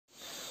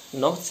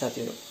नमस्ते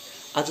साथीहरू,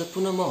 आज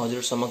पुनः म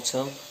हजुर समक्ष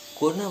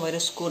कोरोना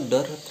भाइरसको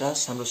डर र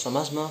त्रास हाम्रो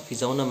समाजमा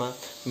फिजाउनमा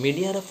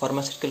मिडिया र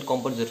फार्मास्युटिकल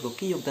कम्पनीहरूको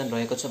के योगदान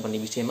रहेको छ भन्ने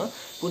विषयमा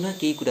पुनः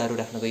केही कुराहरू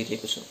राख्न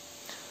गइरहेको छु।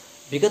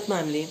 विगतमा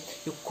हामीले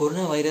यो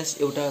कोरोना भाइरस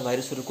एउटा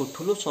भाइरसहरूको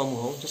ठूलो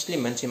समूह हो जसले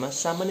मान्छेमा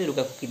सामान्य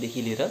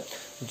रुगाखोकीदेखि लिएर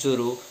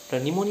ज्वरो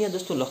र निमोनिया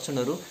जस्तो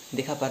लक्षणहरू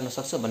देखा पार्न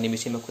सक्छ भन्ने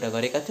विषयमा कुरा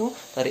गरेका थियौँ,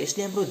 तर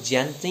यसले हाम्रो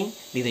ज्यान चाहिँ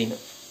लिँदैन।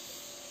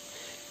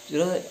 र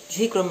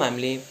यही क्रममा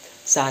हामीले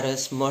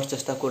सारस, मर्स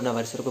जस्ता कोरोना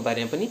भाइरसहरूको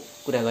बारेमा पनि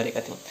कुरा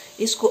गरेका थियौँ।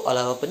 यसको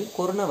अलावा पनि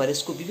कोरोना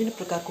भाइरसको विभिन्न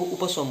प्रकारको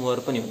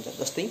उपसमूहहरू पनि हुन्छ,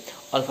 जस्तै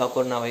alpha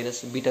corona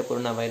virus, beta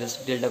corona virus,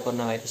 delta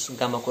corona virus,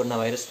 gamma corona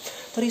virus.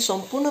 तर यी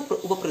सम्पूर्ण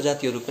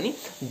उपप्रजातिहरू पनि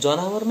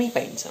जनावरमै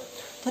पाइन्छ।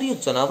 तर यो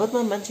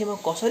जनावरमा मान्छेमा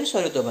कसरी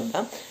सर्यो त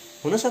भन्दा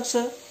हुनसक्छ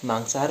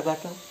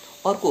मांसाहारबाट,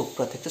 अर्को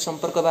प्रत्यक्ष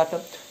सम्पर्कबाट।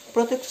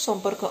 प्रत्यक्ष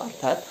सम्पर्क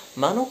अर्थात्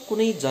मानव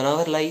कुनै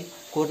जनावरलाई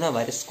कोरोना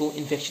भाइरसको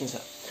इन्फेक्सन छ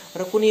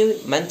र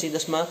कुनै मान्छे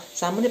जसमा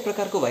सामान्य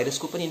प्रकारको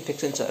भाइरसको पनि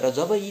इन्फेक्सन छ, र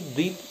जब यी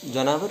दुई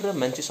जनावर र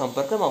मान्छे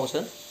सम्पर्कमा आउँछ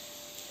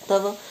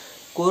तब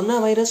कोरोना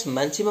भाइरस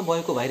मान्छेमा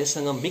भएको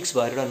भाइरससँग मिक्स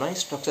भएर नयाँ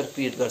स्ट्रक्चर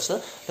क्रिएट गर्छ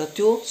र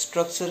त्यो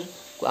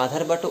स्ट्रक्चरको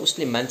आधारबाट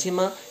उसले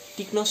मान्छेमा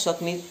टिक्न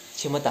सक्ने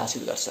क्षमता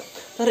हासिल गर्छ।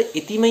 तर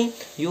यतिमै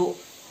यो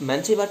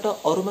मान्छेबाट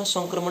अरूमा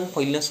संक्रमण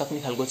फैलिन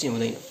सक्ने खालको चाहिँ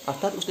हुँदैन,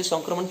 अर्थात् उसले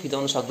संक्रमण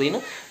फिजाउन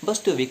सक्दैन, बस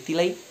त्यो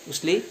व्यक्तिलाई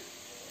उसले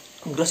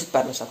ग्रसित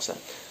पार्न सक्छ।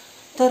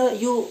 तर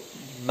यो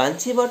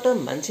मान्छेबाट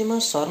मान्छेमा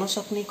सर्न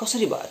सक्ने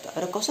कसरी भयो त,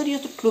 र कसरी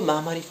यस्तो ठुलो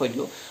महामारी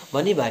फैलियो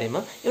भन्ने बारेमा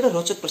एउटा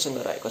रोचक प्रसङ्ग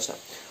रहेको छ।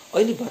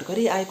 अहिले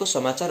भर्खरै आएको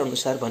समाचार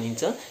अनुसार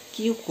भनिन्छ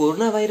कि यो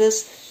कोरोना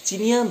भाइरस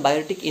चिनिया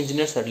बायोटेक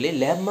इन्जिनियर्सहरूले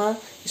ल्याबमा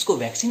यसको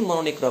भ्याक्सिन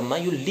बनाउने क्रममा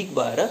यो लिक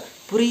भएर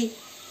पुरै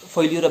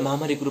फैलियो र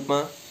महामारीको रूपमा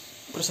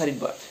प्रसारित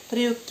भयो। तर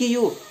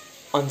यो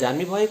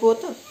अन्जानमै भएको हो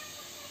त?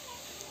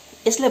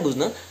 यसलाई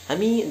बुझ्न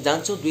हामी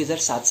जान्छौँ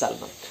 2007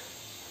 सालमा।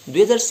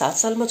 2007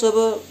 सालमा जब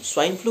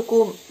स्वाइन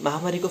फ्लूको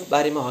महामारीको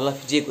बारेमा हल्ला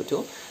फिजिएको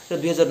थियो र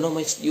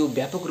 2009मा यो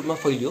व्यापक रूपमा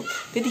फैलियो,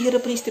 त्यतिखेर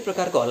पनि यस्तै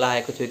प्रकारको हल्ला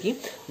आएको थियो कि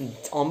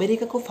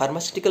अमेरिकाको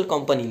फार्मास्युटिकल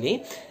कम्पनीले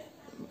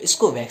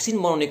यसको भ्याक्सिन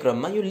बनाउने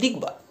क्रममा यो लिक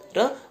भयो र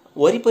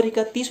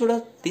वरिपरिका 30वटा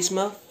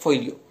देशमा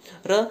फैलियो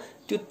र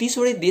त्यो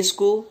 30वटै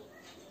देशको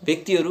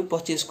व्यक्तिहरू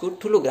पछि यसको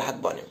ठुलो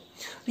ग्राहक बन्यो।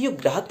 र यो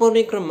ग्राहक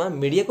बनाउने क्रममा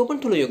मिडियाको पनि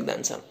ठुलो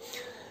योगदान छ।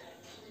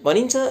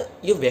 भनिन्छ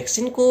यो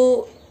भ्याक्सिनको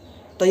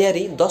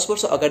तयारी 10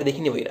 वर्ष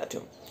अगाडिदेखि नै भइरहेको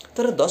थियो,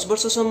 तर 10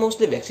 वर्षसम्म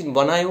उसले भ्याक्सिन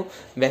बनायो,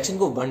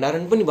 भ्याक्सिनको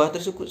भण्डारण पनि भयो,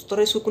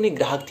 तर यसको कुनै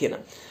ग्राहक थिएन।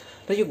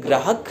 र यो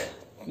ग्राहक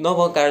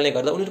नभएको कारणले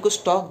गर्दा उनीहरूको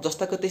स्टक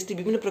जस्ताको त्यस्तै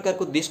विभिन्न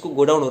प्रकारको देशको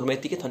गोडाउनहरूमा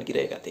यतिकै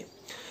थन्किरहेका थिए।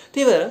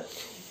 त्यही भएर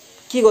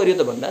के गरियो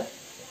त भन्दा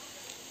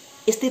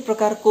यस्तै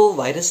प्रकारको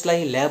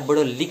भाइरसलाई ल्याबबाट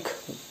लिक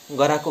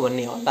गराएको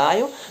भन्ने हल्ला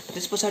आयो र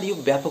त्यस पछाडि यो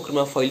व्यापक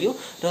रूपमा फैलियो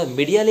र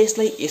मिडियाले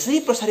यसलाई यसरी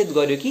प्रसारित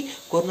गर्यो कि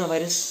कोरोना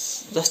भाइरस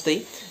जस्तै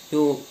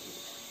यो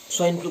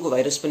स्वाइन फ्लूको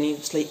भाइरस पनि,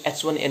 जसलाई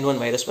H1N1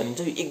 भाइरस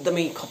भनिन्छ, यो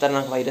एकदमै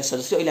खतरनाक भाइरस छ,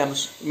 जस्तै अहिले हाम्रो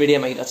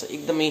मिडियामा आइरहेको छ।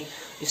 एकदमै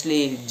यसले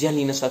ज्यान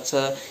लिन सक्छ,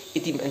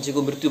 यति मान्छेको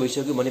मृत्यु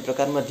भइसक्यो भन्ने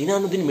प्रकारमा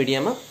दिनानुदिन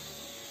मिडियामा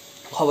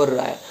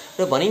खबरहरू आयो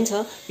र भनिन्छ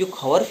यो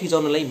खबर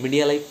फिजाउनलाई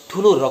मिडियालाई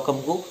ठुलो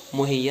रकमको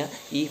मुहैया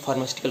यी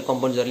फार्मास्युटिकल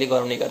कम्पनीजहरूले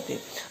गराउने गर्थे।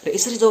 र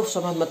यसरी जब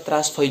समाजमा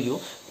त्रास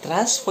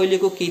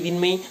फैलिएको केही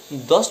दिनमै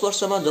 10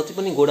 वर्षमा जति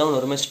पनि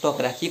गोडाउनहरूमा स्टक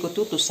राखिएको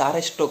थियो त्यो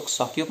सारा स्टक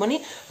सकियो पनि,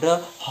 र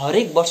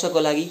हरेक वर्षको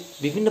लागि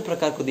विभिन्न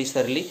प्रकारको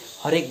देशहरूले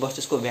हरेक वर्ष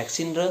यसको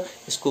भ्याक्सिन र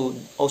यसको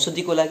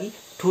औषधिको लागि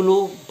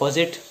ठुलो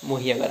बजेट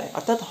मुहैया गराए,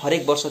 अर्थात्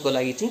हरेक वर्षको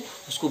लागि चाहिँ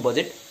उसको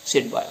बजेट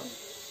सेट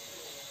भयो।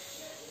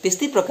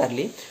 त्यस्तै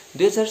प्रकारले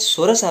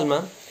 2016 सालमा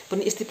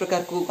पनि यस्तै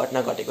प्रकारको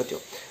घटना घटेको थियो,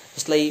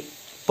 जसलाई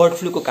बर्ड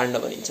फ्लूको काण्ड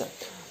भनिन्छ।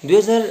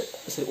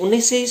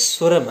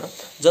 1916 मा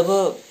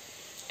जब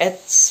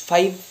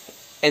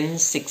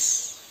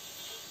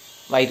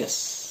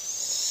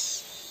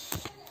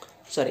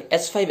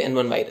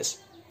H5N1 भाइरस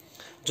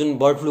जुन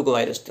बर्ड फ्लूको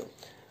भाइरस थियो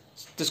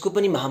त्यसको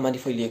पनि महामारी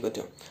फैलिएको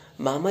थियो।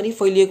 महामारी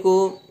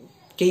फैलिएको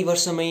केही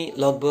वर्षमै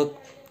लगभग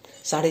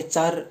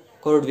 4.5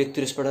 करोड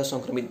व्यक्ति यसबाट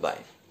संक्रमित भए।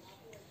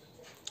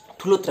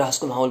 ठुलो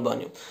त्रासको माहौल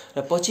बन्यो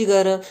र पछि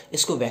गएर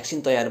यसको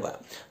भ्याक्सिन तयार भयो।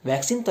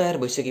 भ्याक्सिन तयार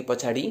भइसके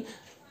पछाडि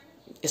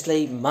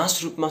यसलाई मास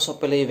रूपमा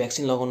सबैलाई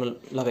भ्याक्सिन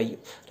लगाइयो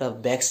र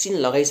भ्याक्सिन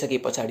लगाइसके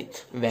पछाडि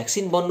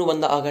भ्याक्सिन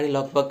बन्नुभन्दा अगाडि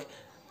लगभग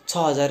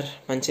 6000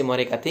 मान्छे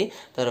मरेका थिए,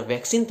 तर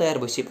भ्याक्सिन तयार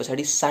भइसके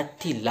पछाडि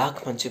 60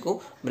 लाख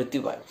मान्छेको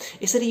मृत्यु भयो।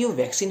 यसरी यो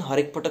भ्याक्सिन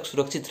हरेक पटक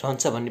सुरक्षित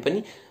रहन्छ भन्ने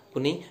पनि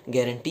कुनै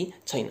ग्यारेन्टी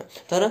छैन।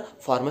 तर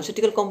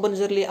फार्मास्युटिकल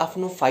कम्पनीजहरूले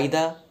आफ्नो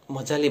फाइदा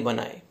मजाले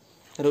बनाए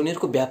र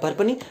उनीहरूको व्यापार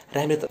पनि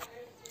राम्रो।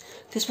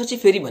 त्यसपछि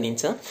फेरि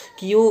भनिन्छ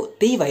कि यो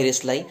त्यही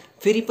भाइरसलाई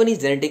फेरि पनि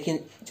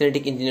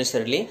जेनेटिक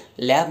इन्जिनियर्सहरूले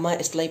ल्याबमा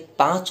यसलाई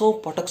 5औं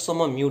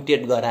पटकसम्म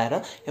म्युटेट गराएर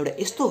एउटा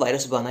यस्तो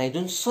भाइरस बनाए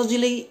जुन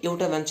सजिलै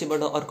एउटा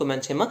मान्छेबाट अर्को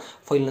मान्छेमा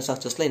फैलिन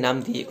सक्छ, जसलाई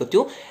नाम दिएको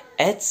थियो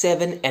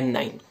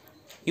H7N9।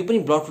 यो पनि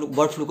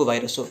बर्ड फ्लूको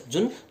भाइरस हो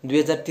जुन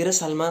 2013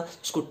 सालमा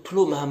उसको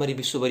ठुलो महामारी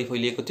विश्वभरि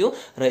फैलिएको थियो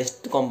र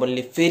यस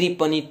कम्पनीले फेरि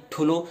पनि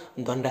ठुलो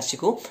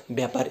धनराशिको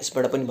व्यापार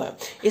यसबाट पनि भयो।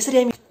 यसरी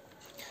हामी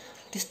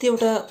त्यस्तै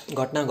एउटा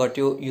घटना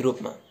घट्यो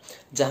युरोपमा,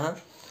 जहाँ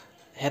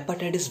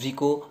हेपाटाइटिस बी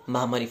को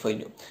महामारी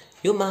फैलियो।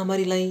 यो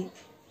महामारीलाई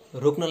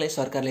रोक्नलाई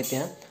सरकारले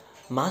त्यहाँ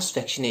मास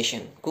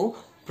भ्याक्सिनेसनको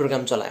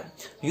प्रोग्राम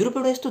चलायो। युरोप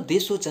एउटा यस्तो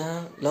देश हो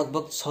जहाँ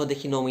लगभग 6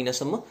 देखि 9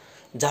 महिनासम्म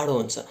जाडो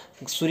हुन्छ,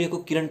 सूर्यको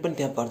किरण पनि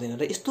त्यहाँ पर्दैन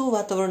र यस्तो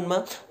वातावरणमा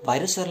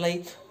भाइरसहरूलाई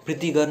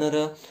वृद्धि गर्न र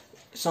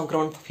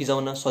सङ्क्रमण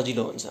फिजाउन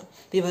सजिलो हुन्छ।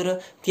 त्यही भएर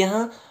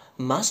त्यहाँ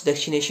मास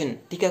भ्याक्सिनेसन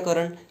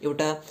टीकाकरण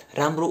एउटा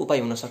राम्रो उपाय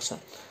हुन सक्छ।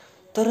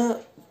 तर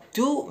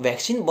त्यो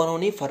भ्याक्सिन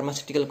बनाउने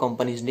फार्मास्युटिकल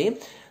कम्पनीजले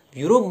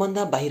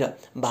युरोपभन्दा बाहिर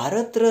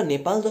भारत र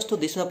नेपाल जस्तो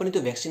देशमा पनि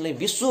त्यो भ्याक्सिनलाई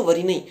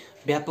विश्वभरि नै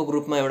व्यापक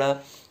रूपमा एउटा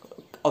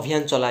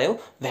अभियान चलायो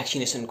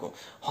भ्याक्सिनेसनको।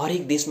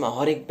 हरेक देशमा,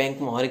 हरेक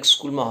ब्याङ्कमा, हरेक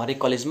स्कुलमा,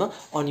 हरेक कलेजमा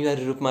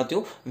अनिवार्य रूपमा त्यो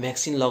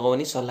भ्याक्सिन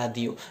लगाउने सल्लाह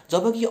दियो।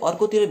 जबकि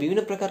अर्कोतिर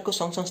विभिन्न प्रकारको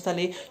सङ्घ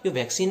संस्थाले यो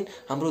भ्याक्सिन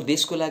हाम्रो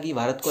देशको लागि,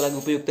 भारतको लागि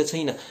उपयुक्त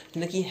छैन,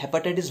 किनकि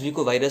हेपाटाइटिस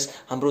बीको भाइरस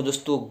हाम्रो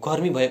जस्तो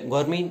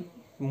गर्मी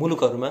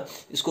मुलुकहरूमा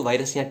यसको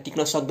भाइरस यहाँ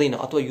टिक्न सक्दैन,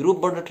 अथवा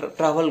युरोपबाट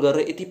ट्राभल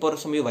गरेर यति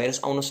परसम्म यो भाइरस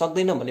आउन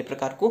सक्दैन भन्ने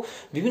प्रकारको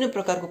विभिन्न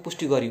प्रकारको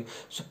पुष्टि गरियो।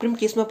 सुप्रिम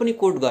केसमा पनि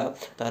कोर्ट गयो।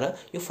 तर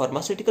यो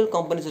फार्मास्युटिकल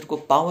कम्पनीजहरूको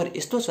पावर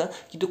यस्तो छ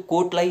कि त्यो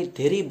कोर्टलाई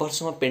धेरै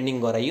वर्षमा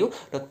पेन्डिङ गराइयो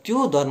र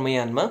त्यो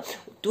दरमियानमा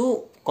त्यो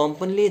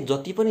कम्पनीले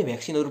जति पनि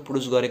भ्याक्सिनहरू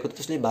प्रड्युस गरेको थियो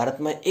त्यसले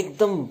भारतमा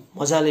एकदम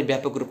मजाले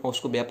व्यापक रूपमा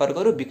उसको व्यापार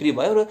गर्यो, बिक्री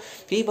भयो र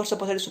केही वर्ष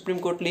पछाडि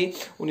सुप्रिम कोर्टले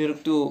उनीहरू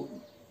त्यो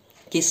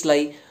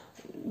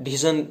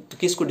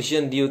केसको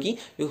डिसिजन दियो कि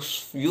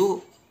यो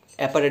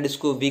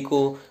हेपाटाइटिसको बीको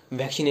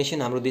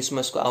भ्याक्सिनेसन हाम्रो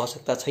देशमा यसको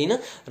आवश्यकता छैन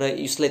र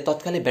यसलाई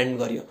तत्कालै ब्यान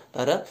गरियो।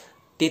 तर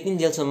त्यति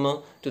जेलसम्म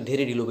त्यो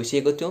धेरै ढिलो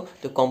भइसकेको थियो,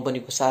 त्यो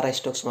कम्पनीको सारा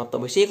स्टक समाप्त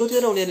भइसकेको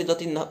थियो र उनीहरूले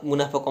जति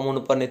मुनाफा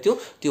कमाउनु पर्ने थियो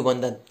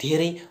त्योभन्दा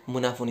धेरै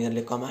मुनाफा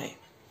उनीहरूले कमाए।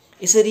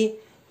 यसरी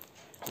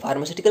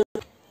फार्मास्युटिकल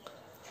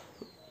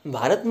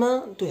भारतमा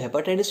त्यो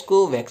हेपाटाइटिसको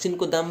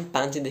भ्याक्सिनको दाम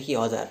 500 देखि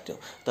 1000 थियो।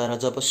 तर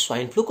जब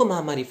स्वाइन फ्लूको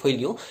महामारी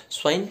फैलियो,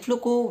 स्वाइन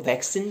फ्लूको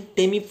भ्याक्सिन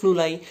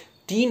टेमिफ्लूलाई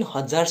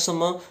 3000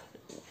 सम्म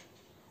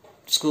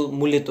यसको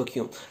मूल्य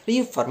तोकियो र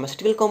यो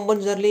फार्मास्युटिकल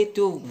कम्पनीजहरूले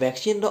त्यो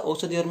भ्याक्सिन र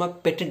औषधिहरूमा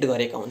पेटेन्ट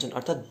गरेका हुन्छन्,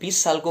 अर्थात्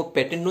 20 सालको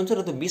पेटेन्ट हुन्छ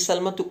र त्यो 20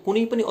 सालमा त्यो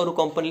कुनै पनि अरू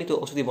कम्पनीले त्यो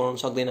औषधि बनाउन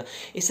सक्दैन।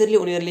 यसरी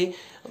उनीहरूले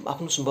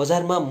आफ्नो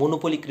बजारमा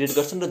मोनोपोली क्रिएट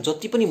गर्छन् र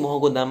जति पनि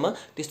महँगो दाममा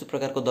त्यस्तो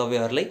प्रकारको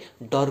दबाईहरूलाई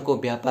डरको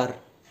व्यापार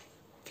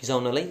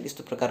फिजाउनलाई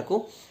त्यस्तो प्रकारको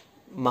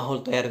माहौल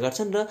तयार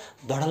गर्छन् र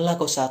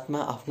धडल्लाको साथमा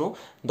आफ्नो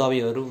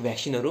दबाईहरू,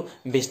 भ्याक्सिनहरू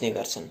बेच्ने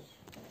गर्छन्।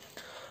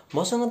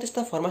 मसँग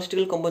त्यस्ता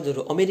फार्मास्युटिकल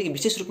कम्पनीहरू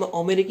विशेष रूपमा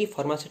अमेरिकी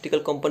फार्मास्युटिकल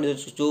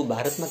कम्पनीहरू जो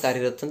भारतमा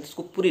कार्यरत छन्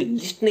त्यसको पुरै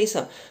लिस्ट नै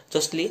छ,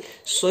 जसले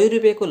 100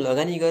 रुपियाँको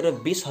लगानी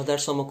गरेर 20,000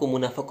 सम्मको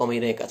मुनाफा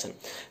कमाइरहेका छन्।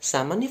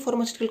 सामान्य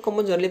फार्मास्युटिकल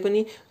कम्पनीहरूले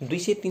पनि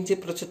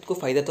 200-300%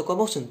 फाइदा त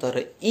कमाउँछन्, तर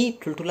यी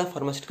ठुल्ठुला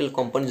फार्मास्युटिकल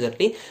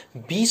कम्पनीहरूले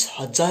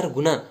 20,000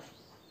 गुणा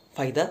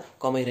फाइदा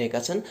कमाइरहेका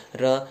छन्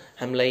र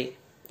हामीलाई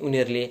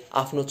उनीहरूले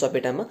आफ्नो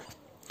चपेटामा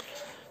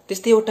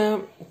त्यस्तै एउटा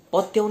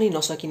पत्याउनै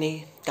नसकिने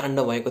काण्ड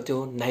भएको थियो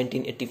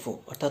 1984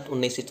 अर्थात्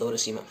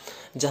 1984 मा,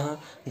 जहाँ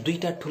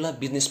दुईटा ठुला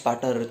बिजनेस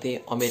पार्टनरहरू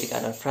थिए, अमेरिका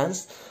र फ्रान्स।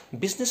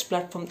 बिजनेस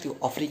प्लेटफर्म थियो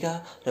अफ्रिका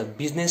र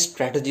बिजनेस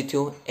स्ट्र्याटेजी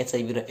थियो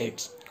एचआईभी र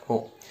एड्स हो।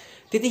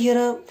 त्यतिखेर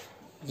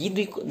यी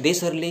दुई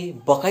देशहरूले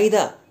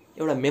बकाइदा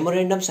एउटा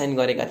मेमोरेन्डम साइन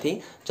गरेका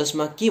थिए,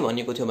 जसमा के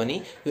भनेको थियो भने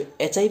यो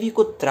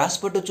एचआईभीको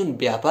त्रासबाट जुन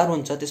व्यापार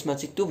हुन्छ त्यसमा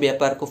चाहिँ त्यो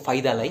व्यापारको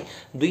फाइदालाई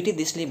दुईटै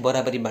देशले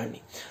बराबरी बाँड्ने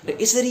र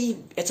यसरी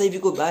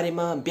एचआईभीको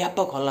बारेमा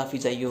व्यापक हल्ला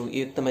फिजाइयो।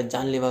 यो एकदमै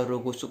जानलेवा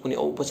रोग हो, कुनै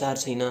उपचार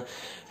छैन,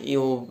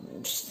 यो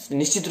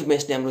निश्चित रूपमा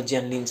यसले हाम्रो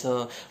ज्यान लिन्छ,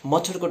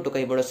 मच्छरको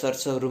टोकाइबाट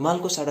सर्छ,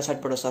 रुमालको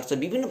साटासाटबाट सर्छ,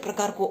 विभिन्न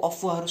प्रकारको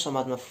अफवाहहरू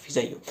समाजमा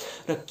फिजाइयो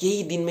र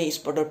केही दिनमै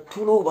यसबाट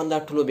ठुलोभन्दा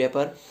ठुलो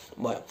व्यापार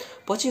भयो।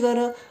 पछि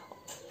गएर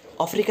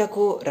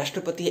अफ्रिकाको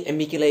राष्ट्रपति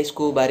एमबीकेलाई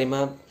यसको बारेमा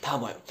थाहा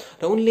भयो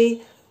र उनले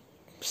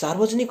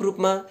सार्वजनिक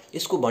रूपमा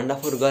यसको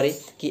भण्डाफोर गरे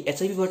कि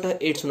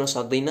एचआईभीबाट एड्स हुन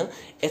सक्दैन,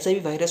 एचआईभी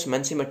भाइरस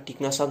मान्छेमा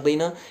टिक्न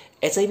सक्दैन,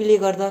 एचआईभीले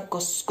गर्दा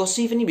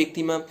कसै पनि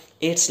व्यक्तिमा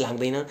एड्स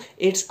लाग्दैन,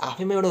 एड्स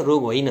आफैमा एउटा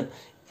रोग होइन,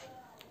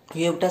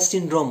 यो एउटा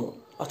सिन्ड्रोम हो,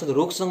 अर्थात्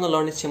रोगसँग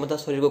लड्ने क्षमता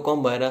शरीरको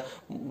कम भएर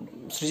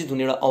सृजित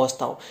हुने एउटा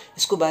अवस्था हो।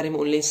 यसको बारेमा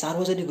उनले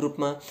सार्वजनिक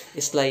रूपमा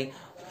यसलाई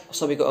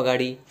सबैको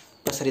अगाडि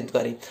प्रसारित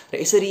गरे र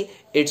यसरी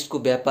एड्सको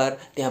व्यापार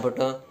त्यहाँबाट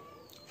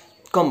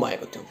कम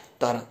भएको थियो।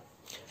 तर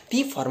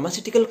ती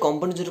फार्मास्युटिकल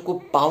कम्पनीजहरूको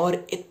पावर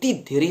यति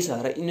धेरै छ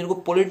र यिनीहरूको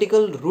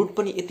पोलिटिकल रुट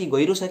पनि यति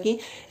गहिरो छ कि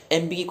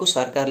एमबीकेको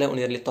सरकारलाई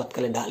उनीहरूले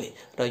तत्कालै ढाले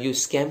र यो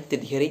स्क्याम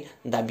त्यतिखेरै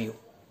दाबियो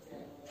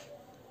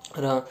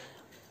र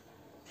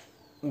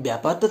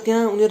व्यापार त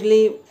त्यहाँ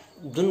उनीहरूले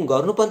जुन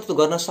गर्नुपर्ने त्यो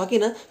गर्न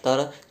सकेन। तर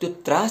त्यो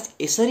त्रास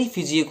यसरी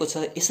फिजिएको छ,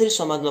 यसरी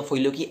समाजमा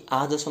फैल्यो कि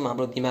आजसम्म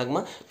हाम्रो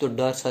दिमागमा त्यो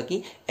डर छ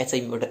कि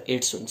एचआईभीबाट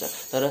एड्स हुन्छ।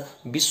 तर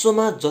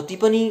विश्वमा जति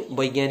पनि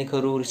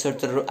वैज्ञानिकहरू,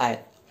 रिसर्चरहरू आए,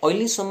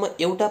 अहिलेसम्म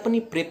एउटा पनि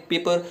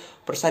पेपर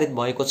प्रसारित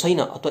भएको छैन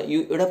अथवा यो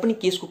एउटा पनि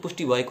केसको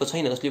पुष्टि भएको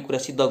छैन जसले कुरा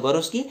सिद्ध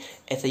गरोस् कि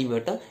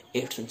एचआईभीबाट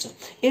एड्स हुन्छ।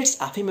 एड्स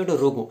आफैमा एउटा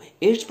रोग हो,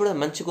 एड्सबाट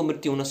मान्छेको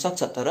मृत्यु हुन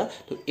सक्छ, तर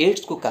त्यो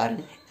एड्सको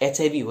कारण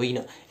एचआईभी होइन।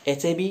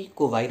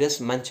 एचआईभीको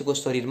भाइरस मान्छेको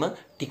शरीरमा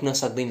टिक्न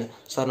सक्दैन,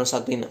 सर्न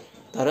सक्दैन,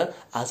 तर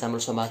आज हाम्रो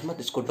समाजमा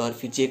त्यसको डर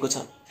फिजिएको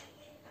छ।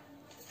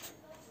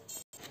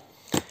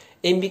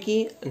 एमबिकी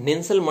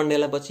नेल्सन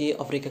मण्डेलापछि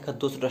अफ्रिकाका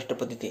दोस्रो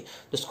राष्ट्रपति थिए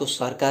जसको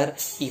सरकार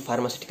यी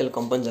फार्मास्युटिकल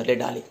कम्पनीजहरूले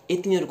डाले।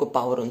 यति यिनीहरूको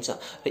पावर हुन्छ।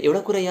 र एउटा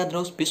कुरा याद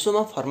रहोस्,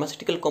 विश्वमा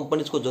फार्मास्युटिकल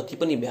कम्पनीजको जति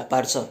पनि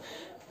व्यापार छ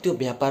त्यो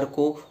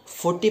व्यापारको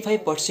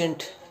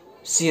 45%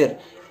 सेयर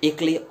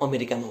एक्लै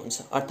अमेरिकामा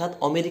हुन्छ। अर्थात्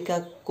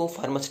अमेरिकाको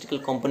फार्मास्युटिकल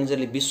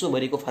कम्पनीजहरूले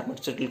विश्वभरिको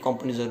फार्मास्युटिकल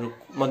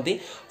कम्पनीजहरूमध्ये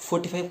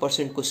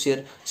 45% को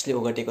सेयर यसले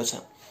ओगटेको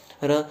छ।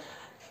 र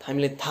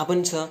हामीलाई थाहा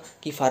पनि छ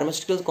कि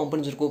फार्मास्युटिकल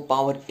कम्पनीजहरूको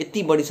पावर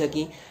यति बढी छ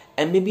कि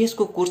एमबिबिएस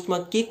को कोर्समा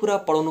के कुरा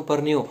पढाउनु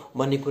पर्ने हो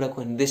भन्ने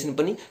कुराको निर्देशन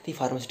पनि ती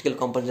फार्मास्युटिकल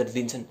कम्पनीजहरूले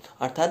दिन्छन्।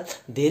 अर्थात्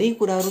धेरै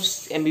कुराहरू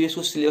एमबिबिएस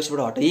को सिलेबसबाट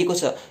हटाइएको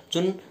छ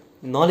जुन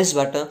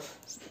नलेजबाट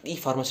यी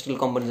फार्मास्युटिकल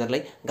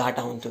कम्पनीजहरूलाई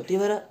घाटा हुन्थ्यो। त्यही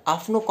भएर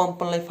आफ्नो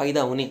कम्पनीलाई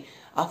फाइदा हुने,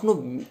 आफ्नो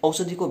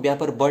औषधिको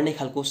व्यापार बढ्ने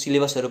खालको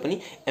सिलेबसहरू पनि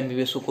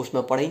एमबिबिएस को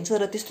कोर्समा पढाइन्छ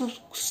र त्यस्तो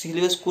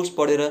सिलेबस कोर्स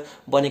पढेर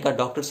बनेका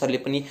डाक्टर्सहरूले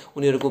पनि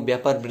उनीहरूको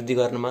व्यापार वृद्धि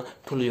गर्नमा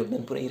ठुलो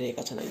योगदान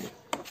पुर्याइरहेका छन्। अहिले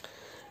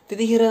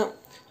त्यतिखेर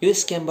यो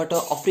स्क्यामबाट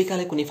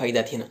अफ्रिकालाई कुनै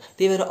फाइदा थिएन।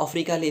 त्यही भएर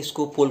अफ्रिकाले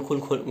यसको पोलखोल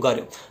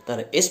गर्यो।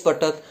 तर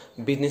यसपटक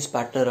बिजनेस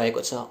पार्टनर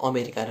रहेको छ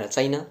अमेरिका र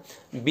चाइना।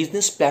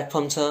 बिजनेस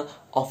प्लेटफर्म छ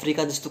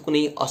अफ्रिका जस्तो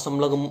कुनै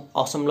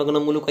असंलग्न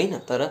मुलुक होइन,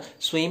 तर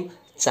स्वयं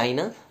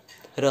चाइना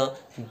र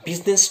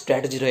बिजनेस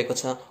स्ट्र्याटेजी रहेको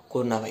छ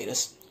कोरोना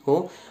भाइरस हो।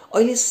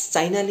 अहिले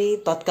चाइनाले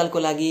तत्कालको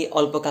लागि,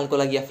 अल्पकालको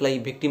लागि आफूलाई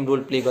भिक्टिम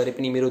रोल प्ले गरे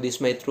पनि मेरो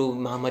देशमा यत्रो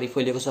महामारी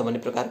फैलिएको छ भन्ने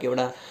प्रकारको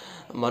एउटा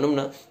भनौँ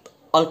न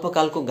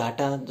अल्पकालको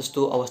घाटा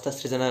जस्तो अवस्था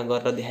सृजना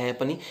गरेर देखाए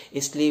पनि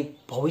यसले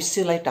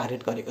भविष्यलाई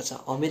टार्गेट गरेको छ।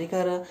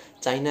 अमेरिका र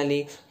चाइनाले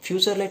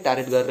फ्युचरलाई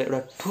टार्गेट गरेर एउटा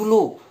ठुलो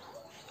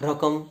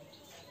रकम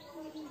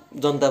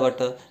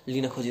जनताबाट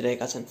लिन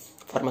खोजिरहेका छन्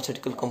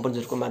फार्मास्युटिकल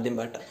कम्पनीजहरूको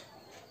माध्यमबाट।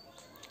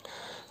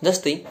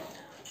 जस्तै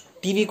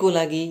टिभीको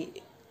लागि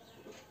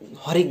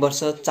हरेक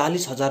वर्ष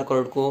 40,000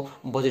 करोडको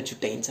बजेट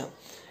छुट्याइन्छ।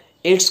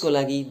 एड्सको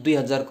लागि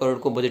 2,000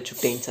 करोडको बजेट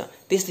छुट्याइन्छ।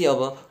 त्यस्तै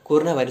अब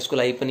कोरोना भाइरसको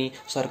लागि पनि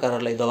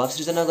सरकारहरूलाई दबाव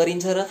सृजना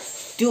गरिन्छ र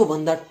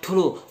त्योभन्दा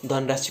ठुलो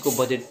धनराशिको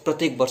बजेट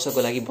प्रत्येक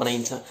वर्षको लागि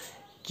बनाइन्छ,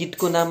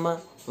 किटको नाममा,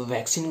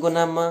 भ्याक्सिनको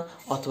नाममा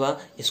अथवा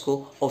यसको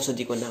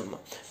औषधिको नाममा।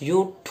 यो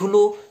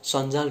ठुलो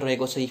सञ्जाल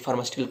रहेको छ यी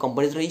फार्मास्युटिकल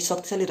कम्पनीज र यी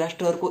शक्तिशाली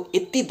राष्ट्रहरूको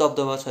यति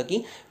दबदबा छ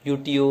कि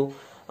युटिओ,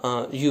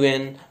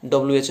 युएन,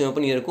 डब्लुएचओमा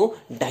पनि यिनीहरूको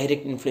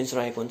डाइरेक्ट इन्फ्लुएन्स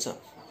रहेको हुन्छ।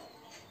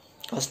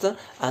 हस् त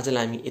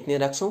आजलाई हामी यति नै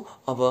राख्छौँ।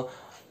 अब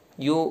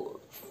यो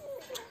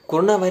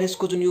कोरोना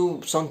भाइरसको जुन यो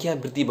सङ्ख्या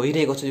वृद्धि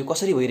भइरहेको छ, यो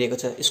कसरी भइरहेको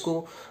छ यसको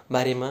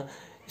बारेमा,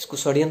 यसको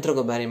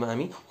षड्यन्त्रको बारेमा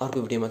हामी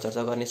अर्को भिडियोमा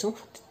चर्चा गर्नेछौँ।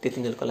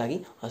 त्यतिन्जेलको लागि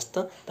हस्त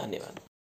धन्यवाद।